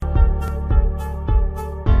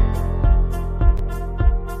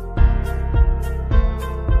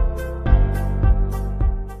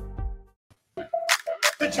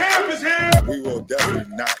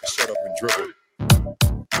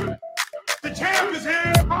champ is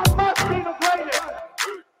here. I must be the greatest.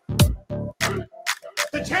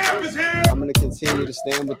 The champ is here. I'm going to continue to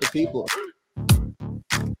stand with the people.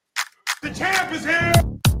 The champ is here.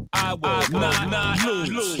 I will not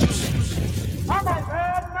lose. I'm a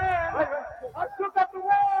bad man. I shook up the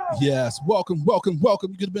world. Yes, welcome. You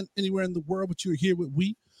could have been anywhere in the world, but you're here with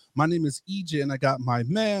we. My name is EJ, and I got my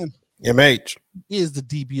man, MH. He is the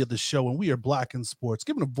DB of the show, and we are Black in Sports,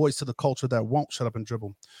 giving a voice to the culture that won't shut up and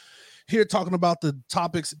dribble. Here talking about the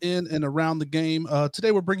topics in and around the game.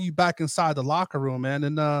 Today we're bringing you back inside the locker room, man.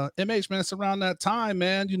 And MH, man, it's around that time,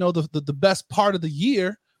 man. You know, the best part of the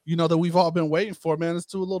year, you know, that we've all been waiting for, man. Let's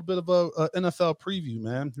do a little bit of a NFL preview,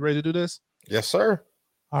 man. You ready to do this? Yes, sir.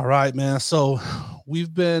 All right, man. So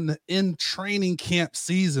we've been in training camp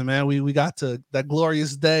season, man. We got to that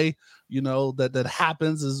glorious day, you know, that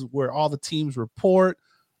happens is where all the teams report.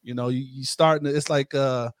 You know, you starting to, it's like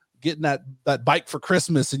getting that bike for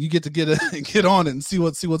Christmas, and you get to get on it and see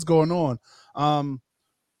what's going on.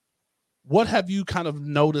 What have you kind of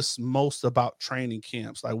noticed most about training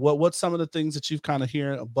camps? Like what's some of the things that you've kind of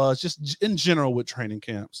hearing a buzz just in general with training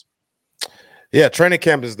camps? Yeah, training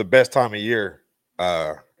camp is the best time of year.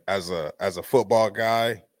 As a football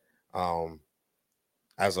guy,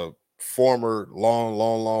 as a former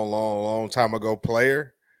long time ago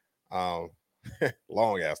player, long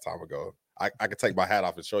ass time ago. I could take my hat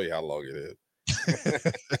off and show you how long it is.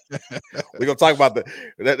 We're gonna talk about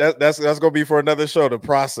that's gonna be for another show. The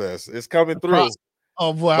process is coming through.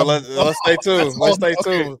 Oh boy, let's stay tuned. Let's stay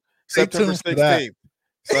tuned. September 16th.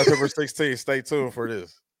 September 16th. Stay tuned for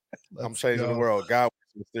this. I'm changing the world. God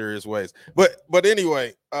mysterious ways. But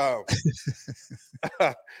anyway, no,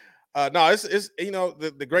 it's you know,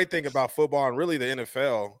 the great thing about football and really the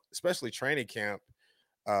NFL, especially training camp,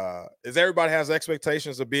 is everybody has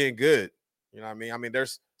expectations of being good. You know what I mean? I mean,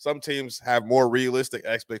 there's some teams have more realistic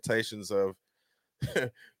expectations of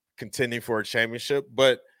contending for a championship,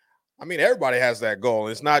 but I mean, everybody has that goal.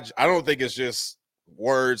 It's not, I don't think it's just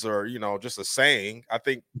words or, you know, just a saying. I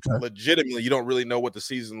think legitimately you don't really know what the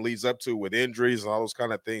season leads up to with injuries and all those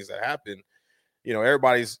kind of things that happen. You know,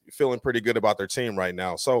 everybody's feeling pretty good about their team right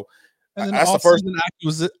now. So and that's the first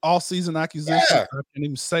all season accusation. Yeah. I can't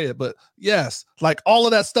even say it, but yes, like all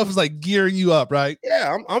of that stuff is like gearing you up, right?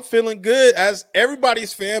 Yeah, I'm feeling good as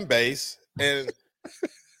everybody's fan base, and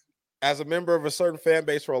as a member of a certain fan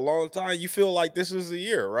base for a long time, you feel like this is the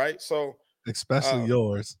year, right? So especially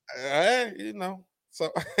yours. You know.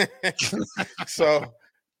 So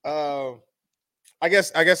I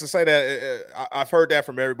guess to say that I've heard that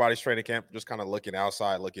from everybody's training camp, just kind of looking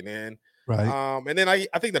outside, looking in. Right. And then I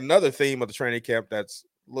think another theme of the training camp that's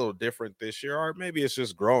a little different this year, or maybe it's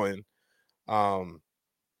just growing.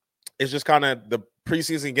 It's just kind of the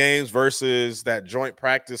preseason games versus that joint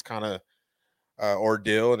practice kind of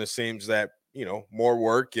ordeal. And it seems that, you know, more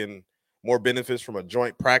work and more benefits from a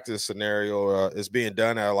joint practice scenario is being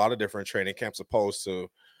done at a lot of different training camps opposed to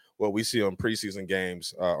what we see on preseason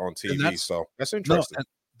games on TV. So that's interesting. No,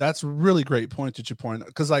 that's a really great point that you point out,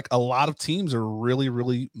 because like a lot of teams are really,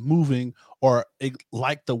 really moving or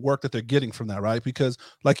like the work that they're getting from that, right? Because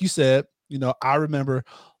like you said, you know, I remember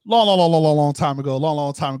long time ago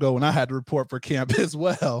when I had to report for camp as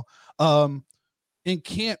well. In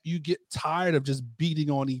camp, you get tired of just beating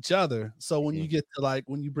on each other. So when you get to like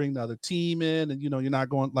when you bring the other team in, and you know you're not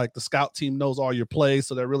going like the scout team knows all your plays,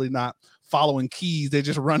 so they're really not following keys. They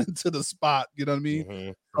just run into the spot. You know what I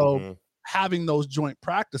mean? So having those joint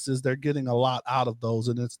practices, they're getting a lot out of those,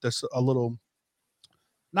 and there's a little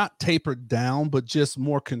not tapered down, but just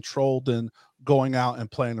more controlled than going out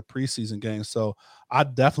and playing a preseason game. So I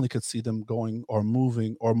definitely could see them going or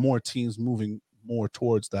moving, or more teams moving more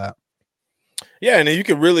towards that. Yeah, and then you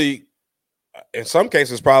can really, in some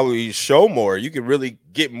cases, probably show more. You can really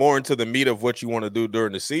get more into the meat of what you want to do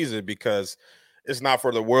during the season, because it's not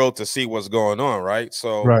for the world to see what's going on, right?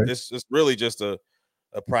 So it's really just a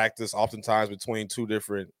practice, oftentimes between two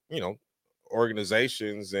different, you know,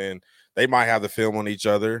 organizations, and they might have the film on each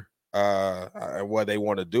other and what they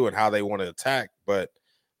want to do and how they want to attack, but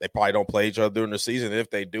they probably don't play each other during the season.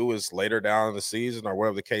 If they do, it's later down in the season or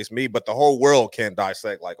whatever the case may be. But the whole world can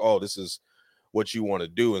dissect like, oh, this is what you want to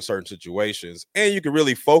do in certain situations. And you can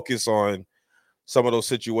really focus on some of those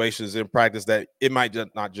situations in practice that it might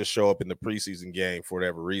not just show up in the preseason game for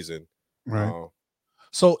whatever reason. Right.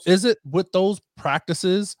 So is it with those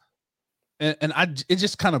practices, and it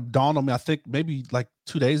just kind of dawned on me, I think maybe like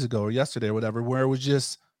 2 days ago or yesterday or whatever, where it was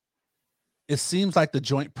just, it seems like the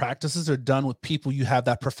joint practices are done with people you have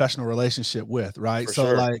that professional relationship with, right? For so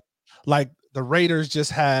sure. like the Raiders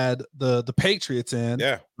just had the Patriots in,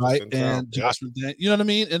 Yeah, right? in town. And Josh McDaniels, you know what I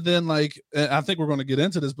mean? And then like, and I think we're going to get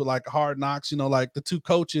into this, but like Hard Knocks, you know, like the two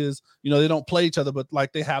coaches, you know, they don't play each other, but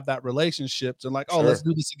like they have that relationships and like, oh, Sure. let's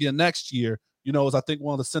do this again next year. You know, is I think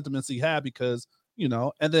one of the sentiments he had because, you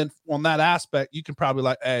know, and then on that aspect, you can probably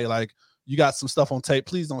like, hey, like you got some stuff on tape,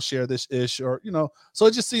 please don't share this ish, or, you know, so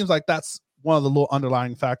it just seems like that's one of the little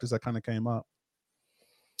underlying factors that kind of came up.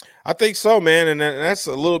 I think so, man, and that's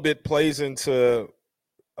a little bit plays into,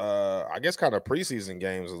 I guess, kind of preseason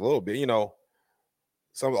games a little bit. You know,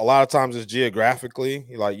 a lot of times it's geographically,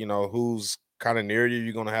 like, you know, who's kind of near you.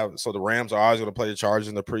 You're gonna have, so the Rams are always going to play the Chargers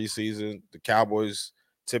in the preseason. The Cowboys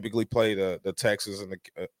typically play the Texans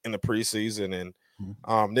in the preseason,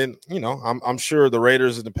 and then, you know, I'm sure the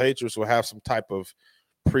Raiders and the Patriots will have some type of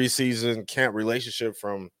preseason camp relationship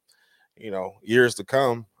from, you know, years to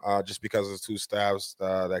come, just because of the two staffs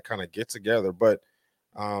that kind of get together. But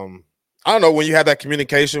I don't know, when you have that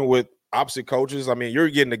communication with opposite coaches, I mean, you're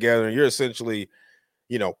getting together and you're essentially,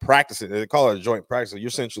 you know, practicing. They call it a joint practice. You're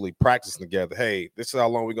essentially practicing together. Hey, this is how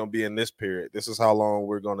long we're going to be in this period. This is how long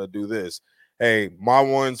we're going to do this. Hey, my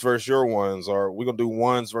ones versus your ones, or we're going to do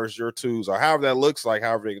ones versus your twos, or however that looks like,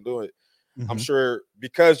 however they can do it. I'm sure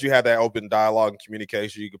because you have that open dialogue and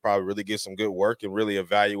communication, you could probably really get some good work and really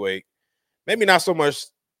evaluate. Maybe not so much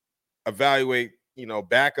evaluate, you know,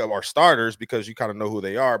 backup or starters because you kind of know who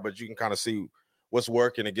they are, but you can kind of see what's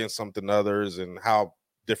working against something others and how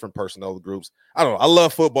different personnel groups. I don't know. I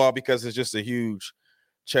love football because it's just a huge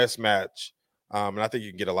chess match, and I think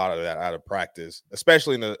you can get a lot of that out of practice,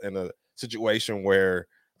 especially in a situation where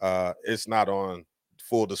it's not on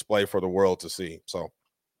full display for the world to see. So,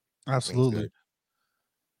 absolutely.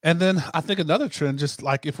 And then I think another trend, just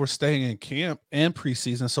like if we're staying in camp and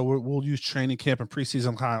preseason, so we'll use training camp and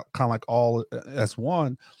preseason kind of like all as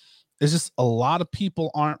one, is just a lot of people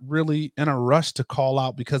aren't really in a rush to call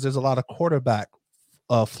out because there's a lot of quarterback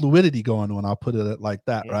fluidity going on. I'll put it like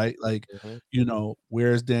that, right? Like, you know,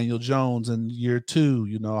 where's Daniel Jones in year 2?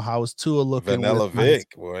 You know, how is Tua looking? Vanilla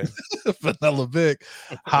Vic, boy. Vanilla Vic.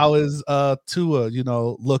 How is Tua, you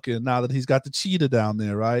know, looking now that he's got the cheetah down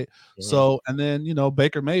there, right? So, and then, you know,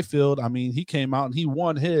 Baker Mayfield, I mean, he came out and he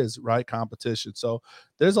won his right competition. So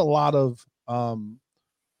there's a lot of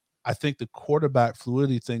I think the quarterback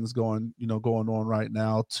fluidity things going on right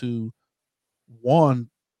now to one,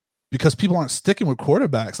 because people aren't sticking with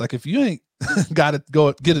quarterbacks. Like if you ain't got to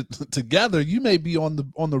go get it together, you may be on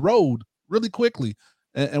the road really quickly.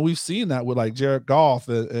 And we've seen that with like Jared Goff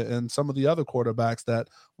and some of the other quarterbacks that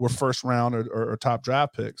were first round or top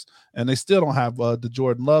draft picks, and they still don't have the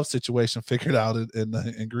Jordan Love situation figured out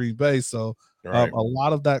in Green Bay. So a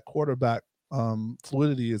lot of that quarterback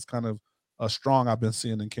fluidity is kind of strong. I've been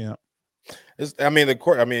seeing in camp.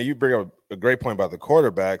 You bring up a great point about the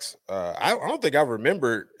quarterbacks. I don't think I've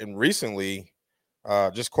remembered recently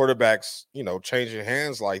just quarterbacks, you know, changing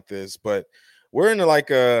hands like this, but we're in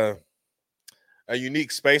like a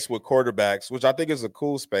unique space with quarterbacks, which I think is a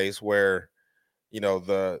cool space where, you know,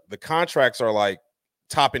 the contracts are like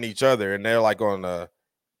topping each other and they're like on a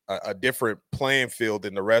different playing field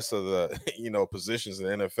than the rest of the, you know, positions in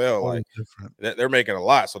the NFL. Like they're making a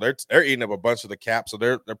lot, so they're eating up a bunch of the cap. So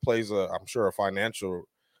there plays I'm sure a financial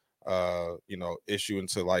you know, issue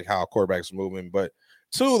into like how quarterbacks are moving. But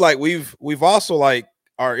two, like we've also like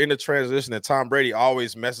are in a transition that Tom Brady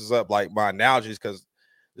always messes up like my analogies because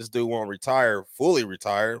this dude won't fully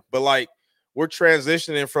retire, but like we're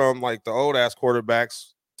transitioning from like the old ass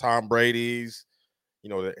quarterbacks, Tom Brady's, you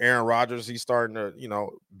know, the Aaron Rodgers, he's starting to, you know,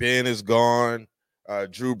 Ben is gone.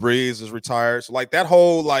 Drew Brees is retired. So like that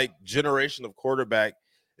whole like generation of quarterback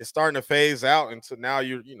is starting to phase out into now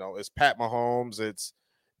you know, it's Pat Mahomes, it's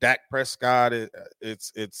Dak Prescott,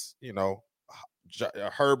 it's you know,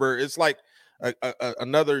 Herbert. It's like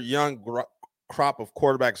another young crop of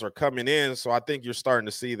quarterbacks are coming in. So I think you're starting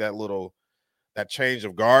to see that change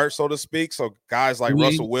of guard, so to speak. So guys like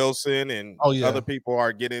Russell Wilson and other people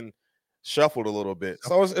are getting shuffled a little bit.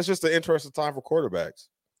 So it's just an interesting time for quarterbacks.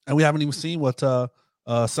 And we haven't even seen what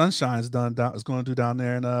Sunshine's going to do down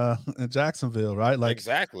there in Jacksonville, right? Like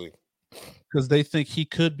exactly, because they think he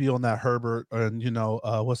could be on that Herbert and, you know,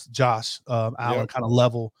 what's Josh Allen kind of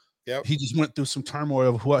level. Yep. He just went through some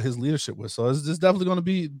turmoil of what his leadership was. So it's definitely going to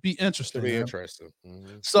be interesting. Interesting.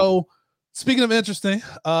 So speaking of interesting,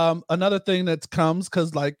 another thing that comes,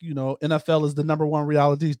 because like, you know, NFL is the #1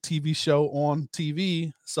 reality TV show on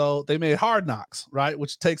TV. So they made Hard Knocks, right?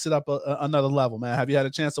 Which takes it up another level, man. Have you had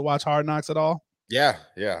a chance to watch Hard Knocks at all? Yeah.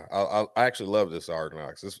 I actually love this Hard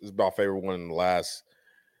Knocks. This is my favorite one in the last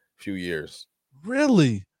few years.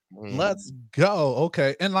 Really? Let's go.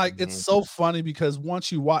 Okay. And like it's so funny because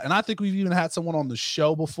once you watch, and I think we've even had someone on the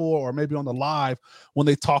show before, or maybe on the live, when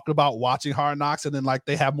they talked about watching Hard Knocks, and then like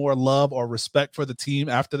they have more love or respect for the team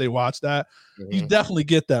after they watch that. You definitely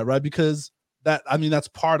get that, right? Because that's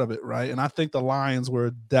part of it, right? And I think the Lions were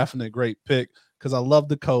a definite great pick because I love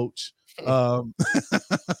the coach.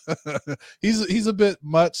 He's a bit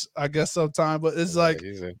much, I guess, sometimes, but it's like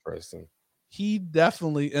he's interesting. He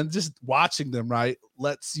definitely, and just watching them, right,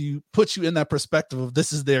 puts you in that perspective of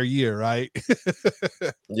this is their year, right?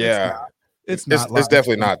 Yeah. It's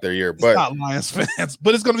definitely not their year, but it's not Lions fans,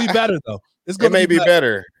 but it's going to be better though. It may be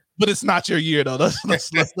better, but it's not your year though. Let's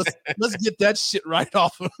get that shit right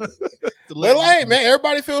off. Well, hey man,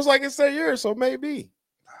 everybody feels like it's their year, so maybe.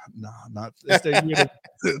 No, not it's their year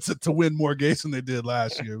to win more games than they did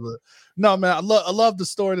last year. But no, man, I love the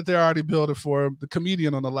story that they're already building for him. The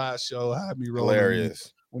comedian on the last show had me rolling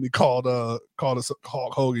hilarious when he called us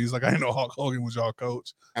Hulk Hogan. He's like, I didn't know Hulk Hogan was y'all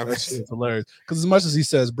coach. That shit's hilarious. Because as much as he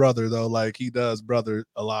says brother, though, like he does brother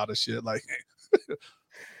a lot of shit. Like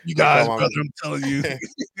you guys, brother, I'm telling you,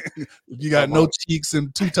 if you got no cheeks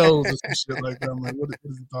and 2 toes or some shit like that, I'm like, what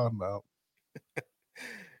is he talking about?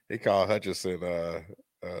 He called Hutchinson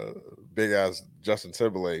big ass Justin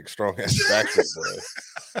Timberlake, strong ass Backstreet Boy.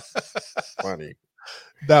 Funny.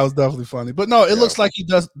 That was definitely funny. But no, it looks like he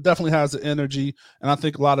definitely has the energy. And I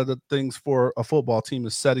think a lot of the things for a football team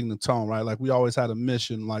is setting the tone, right? Like we always had a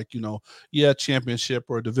mission, like, championship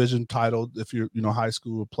or a division title if you're, high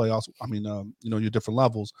school or playoffs. I mean, your different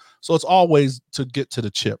levels. So it's always to get to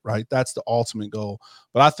the chip, right? That's the ultimate goal.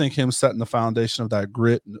 But I think him setting the foundation of that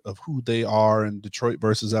grit of who they are and Detroit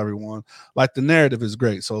versus everyone, like the narrative is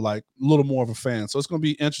great. So like a little more of a fan. So it's going to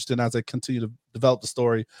be interesting as they continue to develop the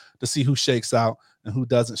story to see who shakes out and who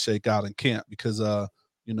doesn't shake out and can't, because I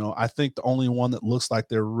think the only one that looks like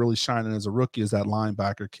they're really shining as a rookie is that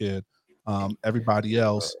linebacker kid. Everybody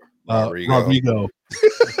else, Rodrigo.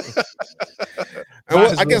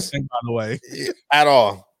 I guess thing, by the way, at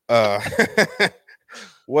all.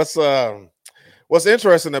 What's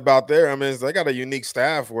interesting about there, I mean, is they got a unique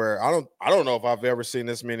staff where I don't know if I've ever seen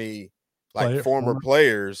this many former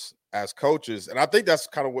players as coaches, and I think that's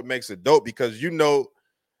kind of what makes it dope, because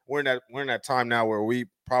we're in that time now where we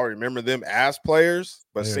probably remember them as players,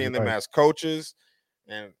 but seeing them as coaches,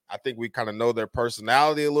 and I think we kind of know their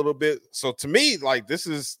personality a little bit. So to me, like, this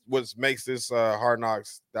is what makes this Hard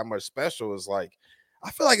Knocks that much special. Is like,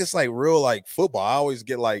 I feel like it's like real like football. I always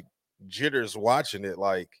get like jitters watching it,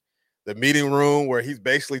 like the meeting room where he's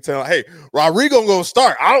basically telling, "Hey, Rodrigo gonna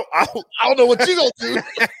start. I don't know what you gonna do."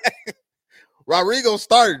 Rodrigo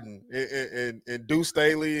starting and Deuce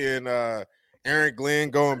Staley and Aaron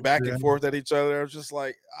Glenn going back and forth at each other. I was just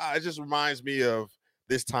like, it just reminds me of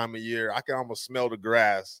this time of year. I can almost smell the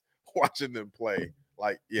grass watching them play.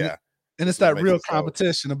 Like, yeah. And it's that real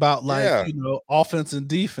competition about offense and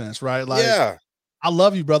defense, right? Like, I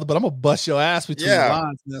love you, brother, but I'm gonna bust your ass between the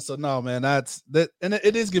lines, man. So no, man, that's that, and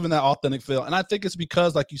it is giving that authentic feel. And I think it's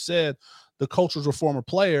because, like you said, the coaches are former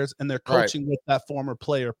players and they're coaching with that former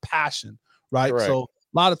player passion, right? So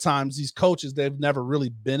a lot of times these coaches, they've never really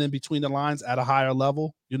been in between the lines at a higher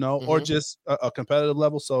level, or just a competitive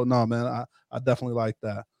level. So no, man, I definitely like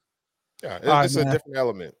that. Yeah, it's a different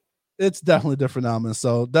element. It's definitely a different element.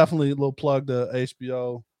 So definitely a little plug to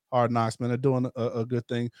HBO Hard Knocks, man. They're doing a good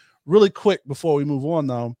thing. Really quick before we move on,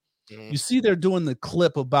 though, you see they're doing the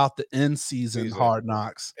clip about the end season Hard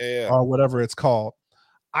Knocks or whatever it's called.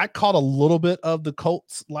 I caught a little bit of the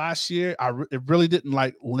Colts last year. It really didn't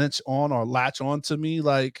like latch on to me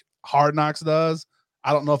like Hard Knocks does.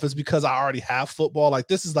 I don't know if it's because I already have football. Like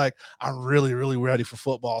this is like, I'm really, really ready for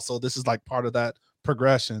football. So this is like part of that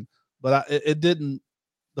progression. But it didn't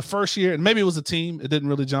the first year, and maybe it was a team. It didn't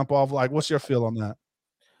really jump off. Like, what's your feel on that?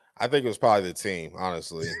 I think it was probably the team,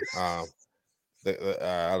 honestly. I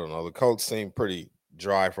don't know. The Colts seem pretty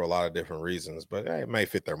dry for a lot of different reasons, but it may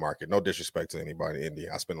fit their market. No disrespect to anybody in Indy.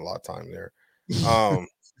 I spend a lot of time there.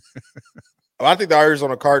 I think the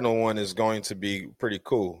Arizona Cardinal one is going to be pretty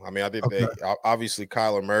cool. I mean, I think they obviously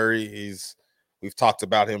Kyler Murray. We've talked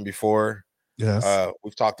about him before. Yes,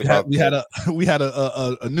 we've talked about. We had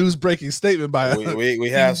a news breaking statement by we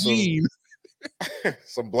have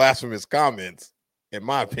some blasphemous comments, in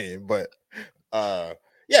my opinion, but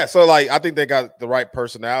so like I think they got the right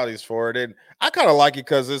personalities for it, and I kind of like it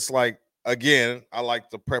because it's like, again, I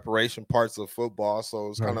like the preparation parts of football, so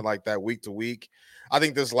it's kind of like that week to week. I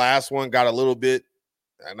think this last one got a little bit,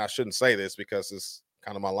 and I shouldn't say this because it's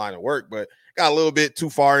kind of my line of work, but got a little bit too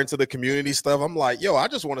far into the community stuff. I'm like, I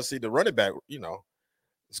just want to see the running back.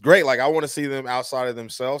 It's great. Like I want to see them outside of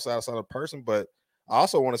themselves, outside of person, but I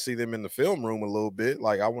also want to see them in the film room a little bit.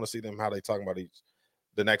 Like I want to see them how they talking about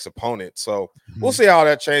the next opponent. So we'll see how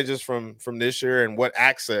that changes from this year and what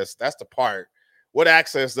access. That's the part. What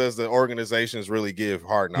access does the organizations really give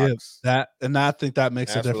Hard Knocks? Yeah, I think that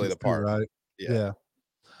makes a difference. Really the part, right? Yeah.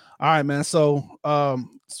 All right, man. So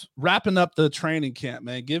wrapping up the training camp,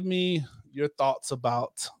 man, give me your thoughts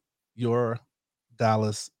about your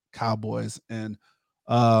Dallas Cowboys and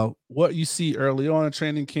what you see early on in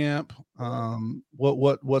training camp.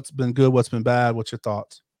 What's been good, what's been bad, what's your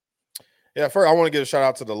thoughts? Yeah, first I want to give a shout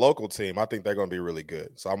out to the local team. I think they're going to be really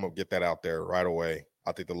good. So I'm going to get that out there right away.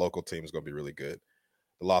 I think the local team is going to be really good.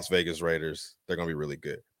 The Las Vegas Raiders, they're going to be really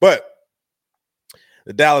good. But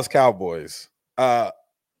the Dallas Cowboys,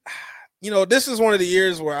 this is one of the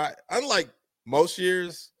years where I, unlike most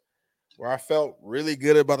years, where I felt really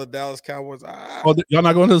good about the Dallas Cowboys. Y'all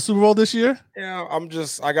not going to the Super Bowl this year? Yeah,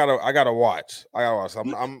 I gotta watch. I'm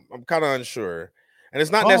kind of unsure, and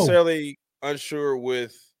it's not necessarily unsure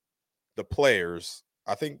with the players.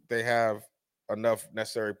 I think they have enough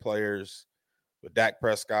necessary players with Dak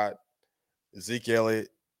Prescott, Zeke Elliott.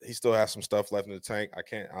 He still has some stuff left in the tank.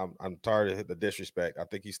 I'm tired of the disrespect. I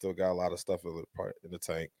think he still got a lot of stuff in the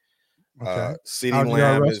tank. Okay. CeeDee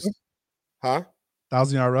Lamb is,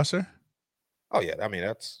 1,000-yard rusher. Oh yeah, I mean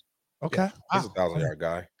that's okay. He's a 1,000-yard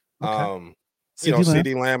guy. Okay.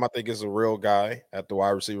 CeeDee Lamb, I think, is a real guy at the wide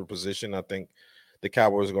receiver position. I think the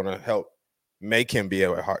Cowboys are going to help make him be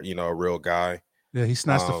a real guy. Yeah, he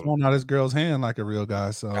snatched the phone out of his girl's hand like a real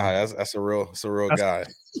guy. So that's a real guy,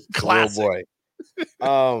 classic. A real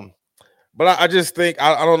boy. But I just think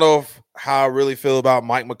I don't know how I really feel about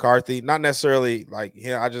Mike McCarthy. Not necessarily like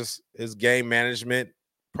him. His game management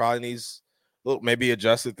probably needs maybe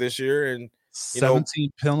adjusted this year. And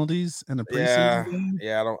 17 penalties in the preseason game.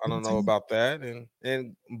 Yeah, I don't know about that.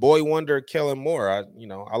 And boy wonder Kellen Moore.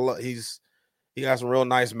 He got some real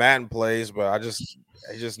nice Madden plays, but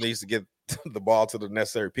he just needs to get the ball to the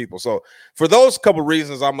necessary people. So for those couple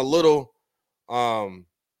reasons, I'm a little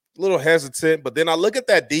hesitant. But then I look at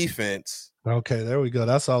that defense. Okay, there we go.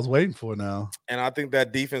 That's what I was waiting for now. And I think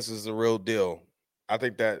that defense is the real deal. I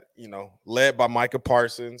think that, led by Micah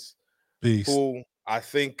Parsons, Beast. who I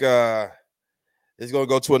think is going to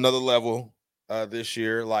go to another level this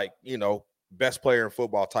year, like, best player in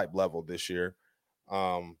football type level this year.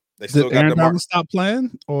 They still got Aaron Donald stop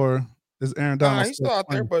playing, or is Aaron Donald he's still out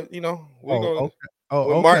there? But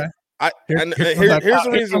okay. Here's the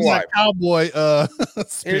reason why. Cowboy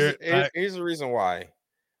spirit. Here's the reason why.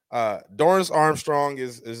 Dorrance Armstrong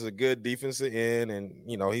is a good defensive end, and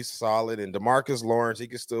he's solid. And DeMarcus Lawrence, he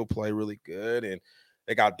can still play really good. And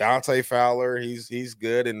they got Dante Fowler, he's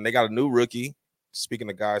good, and they got a new rookie.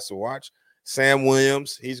 Speaking of guys to watch, Sam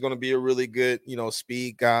Williams, he's going to be a really good,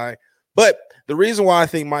 speed guy. But the reason why I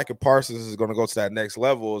think Micah Parsons is going to go to that next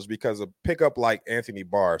level is because of pickup like Anthony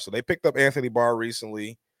Barr. So they picked up Anthony Barr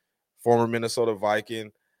recently, former Minnesota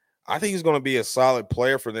Viking. I think he's going to be a solid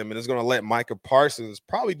player for them, and it's going to let Micah Parsons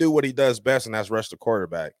probably do what he does best, and that's rush the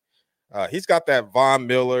quarterback. He's got that Von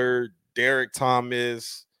Miller, Derek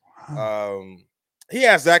Thomas. He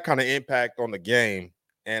has that kind of impact on the game,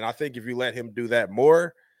 and I think if you let him do that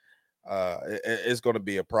more, it's going to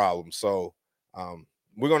be a problem. So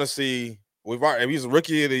we're going to see. If he's a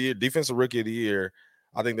rookie of the year, defensive rookie of the year,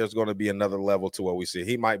 I think there's going to be another level to what we see.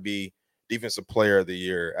 He might be defensive player of the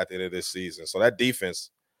year at the end of this season. So that defense,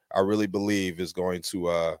 I really believe, is going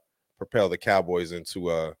to propel the Cowboys into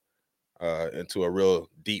a real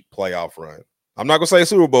deep playoff run. I'm not going to say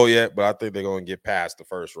Super Bowl yet, but I think they're going to get past the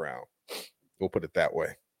first round. We'll put it that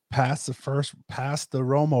way. Past the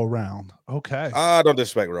Romo round. Okay. Don't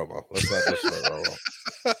disrespect Romo. Let's not disrespect Romo.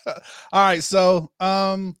 All right. So,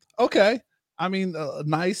 okay. I mean, a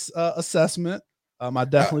nice assessment. I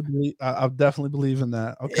definitely believe in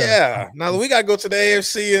that. Okay. Yeah. Now we gotta go to the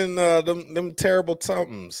AFC and them terrible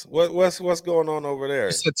somethings. What's going on over there?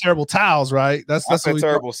 You said terrible towels, right? That's what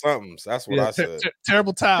terrible somethings. That's what I said.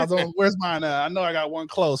 Terrible towels. Where's mine at? I know I got one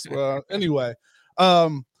close. Anyway,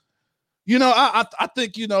 I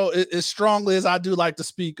think as strongly as I do like to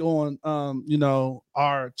speak on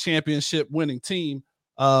our championship winning team.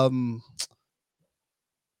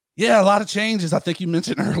 Yeah, a lot of changes. I think you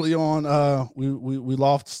mentioned early on. We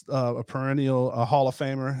lost a perennial Hall of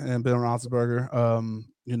Famer and Ben Roethlisberger.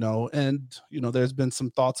 There's been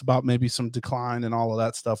some thoughts about maybe some decline and all of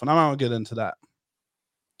that stuff, and I'm not gonna get into that.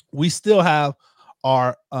 We still have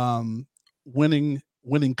our winning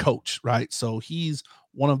coach, right? So he's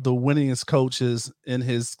one of the winningest coaches in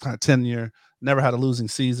his kind of tenure. Never had a losing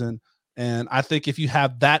season, and I think if you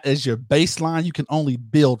have that as your baseline, you can only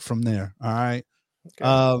build from there. All right. Okay.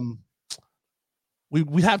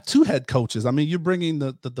 we have two head coaches. I mean, you're bringing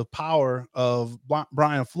the power of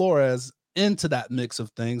Brian Flores into that mix of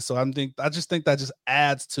things. So I just think that just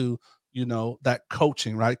adds to, you know, that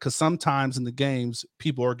coaching, right? Because sometimes in the games,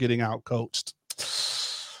 people are getting out coached.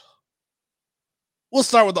 We'll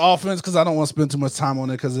start with the offense because I don't want to spend too much time on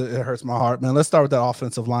it because it hurts my heart, man. Let's start with that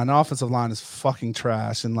offensive line. The offensive line is fucking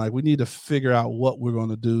trash, and like we need to figure out what we're going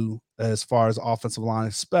to do as far as offensive line,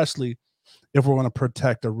 especially if we're going to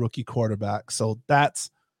protect a rookie quarterback. So that's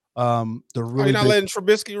the really. You're not letting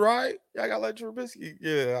Trubisky ride? Yeah, I got to let Trubisky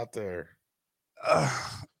get out there.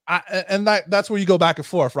 That's where you go back and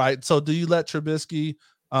forth, right? So do you let Trubisky,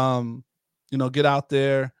 you know, get out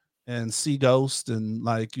there and see ghost and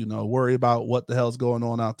like, you know, worry about what the hell's going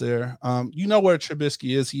on out there? You know where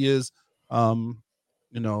Trubisky is. He is, you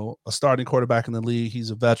know, a starting quarterback in the league.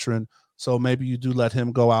 He's a veteran. So maybe you do let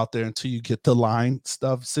him go out there until you get the line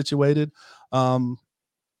stuff situated. And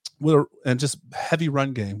just heavy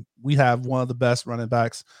run game. We have one of the best running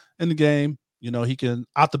backs in the game. You know, he can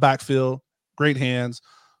out the backfield, great hands.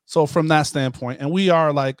 So from that standpoint, and we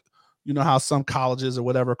are like, you know how some colleges or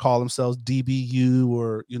whatever call themselves DBU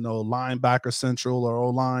or, you know, linebacker central or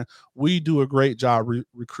O-line. We do a great job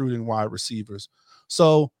recruiting wide receivers.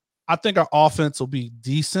 So I think our offense will be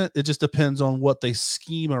decent. It just depends on what they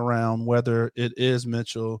scheme around, whether it is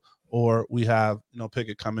Mitchell or we have, you know,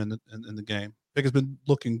 Pickett come in the game. Pickett's been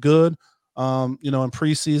looking good, you know, in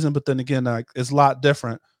preseason, but then again, like, it's a lot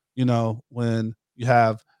different, you know, when you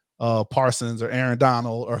have Parsons or Aaron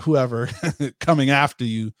Donald or whoever coming after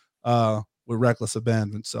you with reckless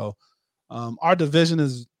abandon. So our division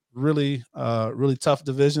is really tough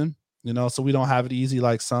division, you know, so we don't have it easy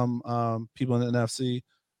like some people in the NFC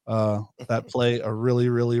that play a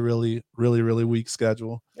really weak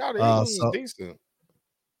schedule. So decent.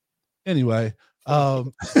 Anyway,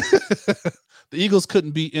 the Eagles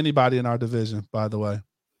couldn't beat anybody in our division, by the way.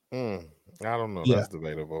 I don't know. Yeah. That's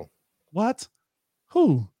debatable. What?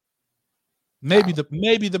 Who? Maybe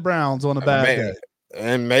the Browns on a bad day.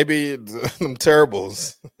 And maybe them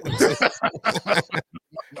Terribles.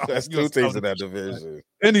 That's two teams in that division.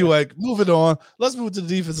 Anyway, moving on. Let's move to the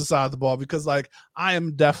defensive side of the ball because, like, I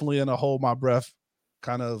am definitely in a hold my breath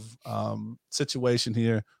kind of situation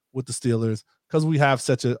here with the Steelers because we have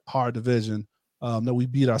such a hard division that we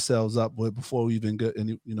beat ourselves up with before we even get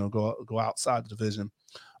any, you know, go outside the division.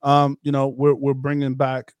 You know, we're bringing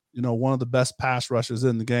back, you know, one of the best pass rushers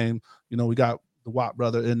in the game. You know, we got the Watt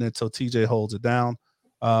brother in there till TJ holds it down.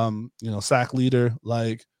 You know, sack leader,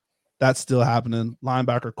 like that's still happening.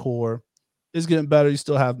 Linebacker core is getting better. You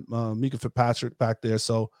still have Mika Fitzpatrick back there.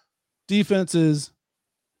 So defense is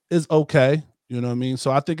okay. You know what I mean?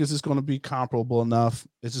 So I think it's just going to be comparable enough.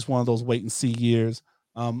 It's just one of those wait and see years.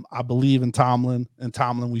 I believe in Tomlin, and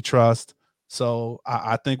Tomlin we trust. So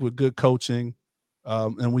I think with good coaching,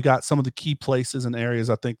 and we got some of the key places and areas,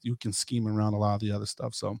 I think you can scheme around a lot of the other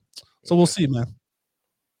stuff. So we'll see, man.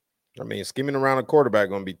 I mean, scheming around a quarterback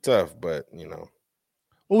going to be tough, but, you know.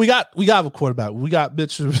 Well, we got a quarterback. We got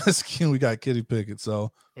Mitch Trubisky and we got Kenny Pickett.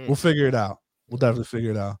 So we'll figure it out. We'll definitely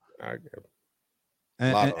figure it out.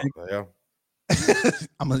 Yeah.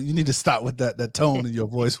 You need to stop with that tone in your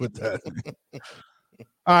voice with that.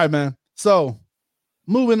 All right, man. So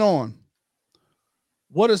moving on.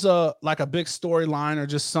 What is a big storyline or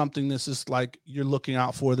just something that's just like you're looking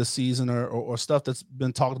out for this season or stuff that's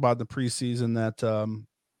been talked about in the preseason that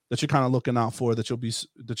you're kind of looking out for that you're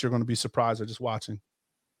going to be surprised or just watching?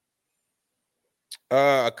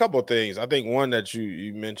 A couple of things. I think one that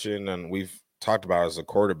you mentioned and we've talked about is the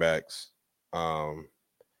quarterbacks.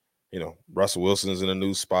 You know, Russell Wilson's in a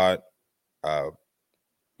new spot.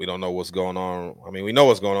 We don't know what's going on. I mean, we know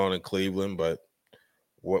what's going on in Cleveland, but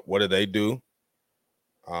what do they do?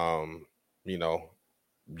 You know,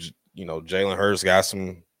 Jalen Hurts got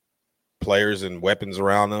some players and weapons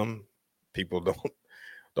around them. People don't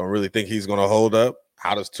really think he's going to hold up.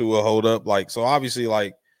 How does Tua hold up? Like, so obviously,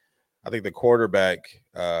 like, I think the quarterback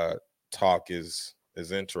talk is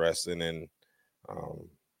interesting, and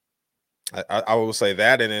I will say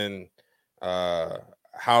that, and then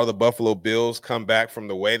how the Buffalo Bills come back from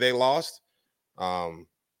the way they lost.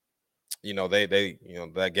 You know, they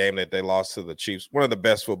that game that they lost to the Chiefs, one of the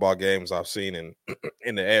best football games I've seen in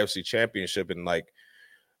the AFC Championship, and like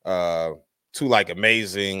two like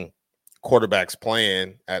amazing quarterbacks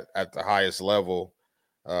playing at the highest level.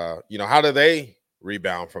 You know, how do they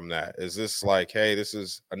rebound from that? Is this like, hey, this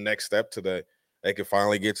is a next step to they can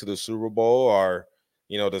finally get to the Super Bowl, or,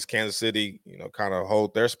 you know, does Kansas City, you know, kind of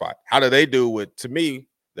hold their spot? How do they do with, to me,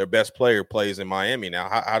 their best player plays in Miami now?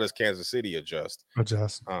 How does Kansas City adjust?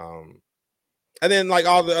 And then like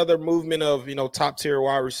all the other movement of, you know, top tier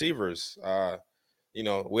wide receivers.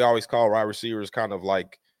 we always call wide receivers kind of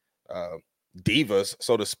like divas,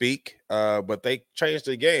 so to speak, but they changed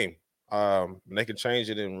the game. And they can change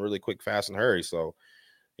it in really quick, fast, and hurry. So,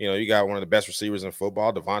 you got one of the best receivers in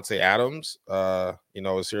football, Devontae Adams,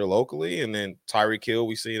 is here locally. And then Tyreek Hill,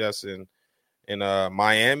 we see that's in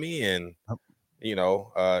Miami. And,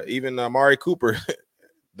 even Amari Cooper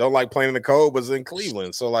don't like playing in the cold, but is in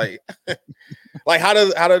Cleveland. So, like how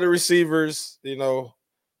do the receivers,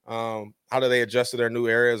 how do they adjust to their new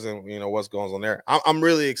areas and, what's going on there? I'm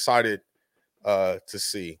really excited to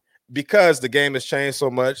see, because the game has changed so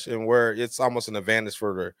much and where it's almost an advantage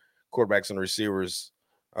for the quarterbacks and the receivers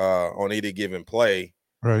on either given play.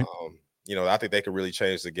 Right. I think they could really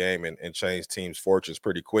change the game and change teams' fortunes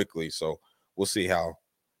pretty quickly. So we'll see how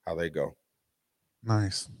they go.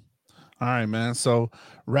 Nice. All right, man. So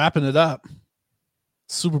wrapping it up,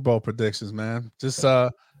 Super Bowl predictions, man. Just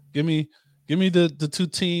give me the two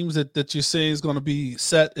teams that you're saying is going to be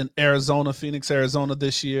set in Arizona, Phoenix, Arizona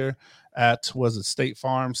this year at, State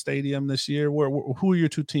Farm Stadium this year? Who are your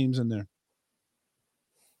two teams in there?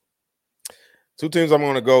 Two teams I'm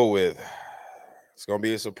going to go with. It's going to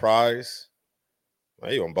be a surprise.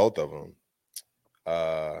 Maybe on both of them.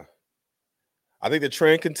 I think the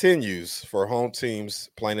trend continues for home teams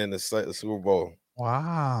playing in the Super Bowl.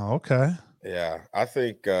 Wow. Okay. Yeah, I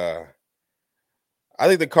think the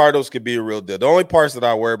Cardinals could be a real deal. The only parts that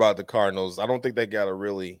I worry about the Cardinals, I don't think they got a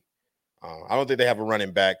really I don't think they have a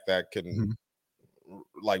running back that can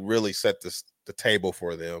really set the table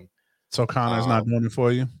for them. So Connor's not doing it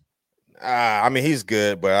for you? I mean, he's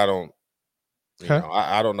good, but I don't Okay.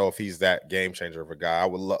 I don't know if he's that game changer of a guy. I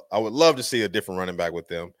would love to see a different running back with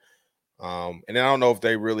them. And then I don't know if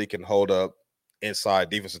they really can hold up inside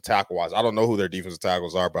defensive tackle wise. I don't know who their defensive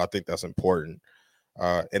tackles are, but I think that's important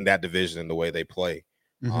in that division and the way they play.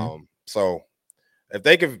 So if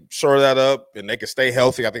they can shore that up and they can stay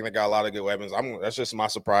healthy, I think they got a lot of good weapons. That's just my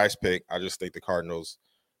surprise pick. I just think the Cardinals,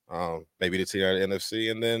 maybe the team out of the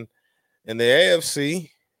NFC, and then in the AFC,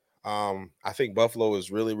 I think Buffalo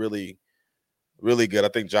is really, really, really good. I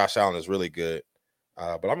think Josh Allen is really good,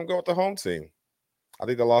 but I'm gonna go with the home team. I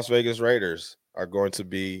think the Las Vegas Raiders are going to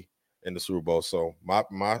be in the Super Bowl. So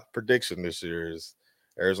my prediction this year is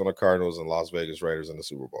Arizona Cardinals and Las Vegas Raiders in the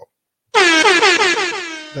Super Bowl.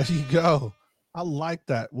 There you go. I like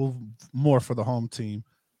that. Well, more for the home team.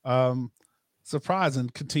 Surprise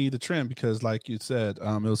and continue the trend because, like you said,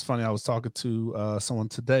 it was funny. I was talking to someone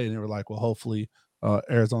today, and they were like, "Well, hopefully,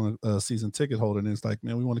 Arizona season ticket holder." And it's like,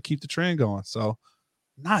 man, we want to keep the trend going. So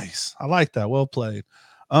nice. I like that. Well played.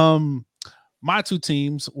 My two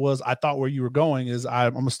teams I thought where you were going is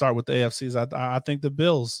I'm gonna start with the AFCs. I think the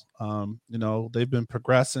Bills. They've been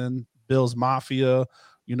progressing. Bills Mafia.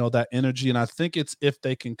 That energy. And I think it's if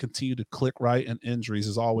they can continue to click right, and injuries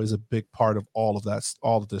is always a big part of all of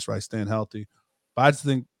this, right? Staying healthy. But I just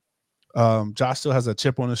think Josh still has a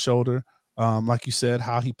chip on his shoulder. Like you said,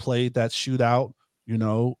 how he played that shootout,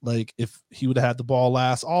 like if he would have had the ball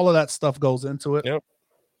last, all of that stuff goes into it. Yep.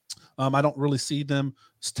 I don't really see them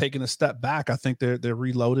taking a step back. I think they're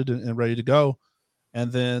reloaded and ready to go.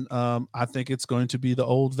 And then I think it's going to be the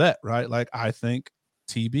old vet, right? Like I think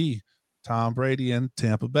TB, Tom Brady and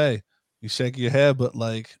Tampa Bay. You shake your head, but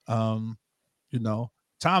Tom,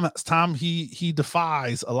 he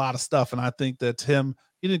defies a lot of stuff, and I think that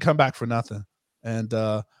he didn't come back for nothing. And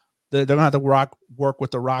they're gonna have to work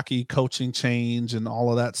with the Rocky coaching change and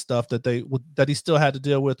all of that stuff that he still had to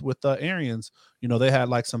deal with Arians. They had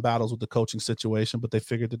like some battles with the coaching situation, but they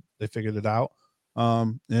figured it out.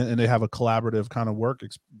 And they have a collaborative kind of work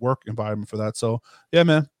environment for that. So yeah,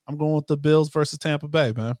 man, I'm going with the Bills versus Tampa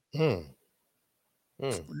Bay, man.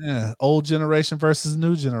 Yeah, old generation versus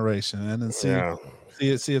new generation, and then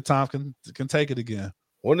see if Tom can take it again.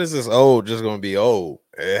 When is this old just going to be old?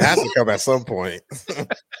 It has to come at some point. It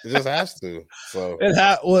just has to. So it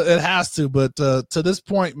has to, but to this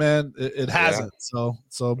point, man, it hasn't. So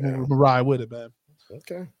we'll ride with it, man.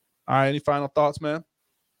 Okay. All right. Any final thoughts, man?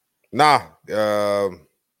 Nah.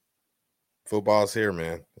 Football's here,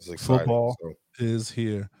 man. It's exciting. Football is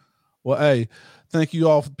here. Well, hey, thank you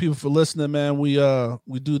all people for listening, man. We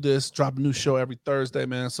do this, drop a new show every Thursday,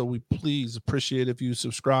 man. So we please appreciate if you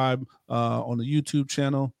subscribe on the YouTube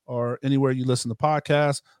channel or anywhere you listen to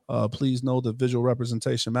podcasts. Please know that visual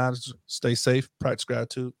representation matters. Stay safe, practice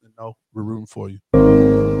gratitude, and know we're rooting for you.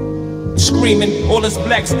 Screaming, all us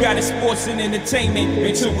blacks got is sports and entertainment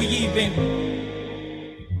until we even.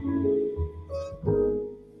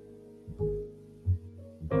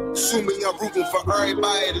 Assuming I'm rooting for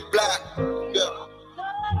everybody that's black. Yeah.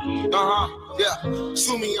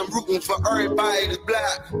 Assuming I'm rooting for everybody that's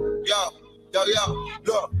black. Yo.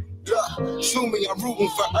 Look. Sue me, I'm rooting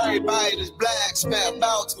for everybody that's black. Spent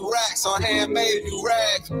about 2 racks on handmade new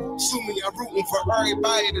rags. Sue me, I'm rooting for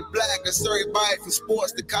everybody that's black. That's everybody from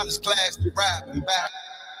sports to college class to rap and back.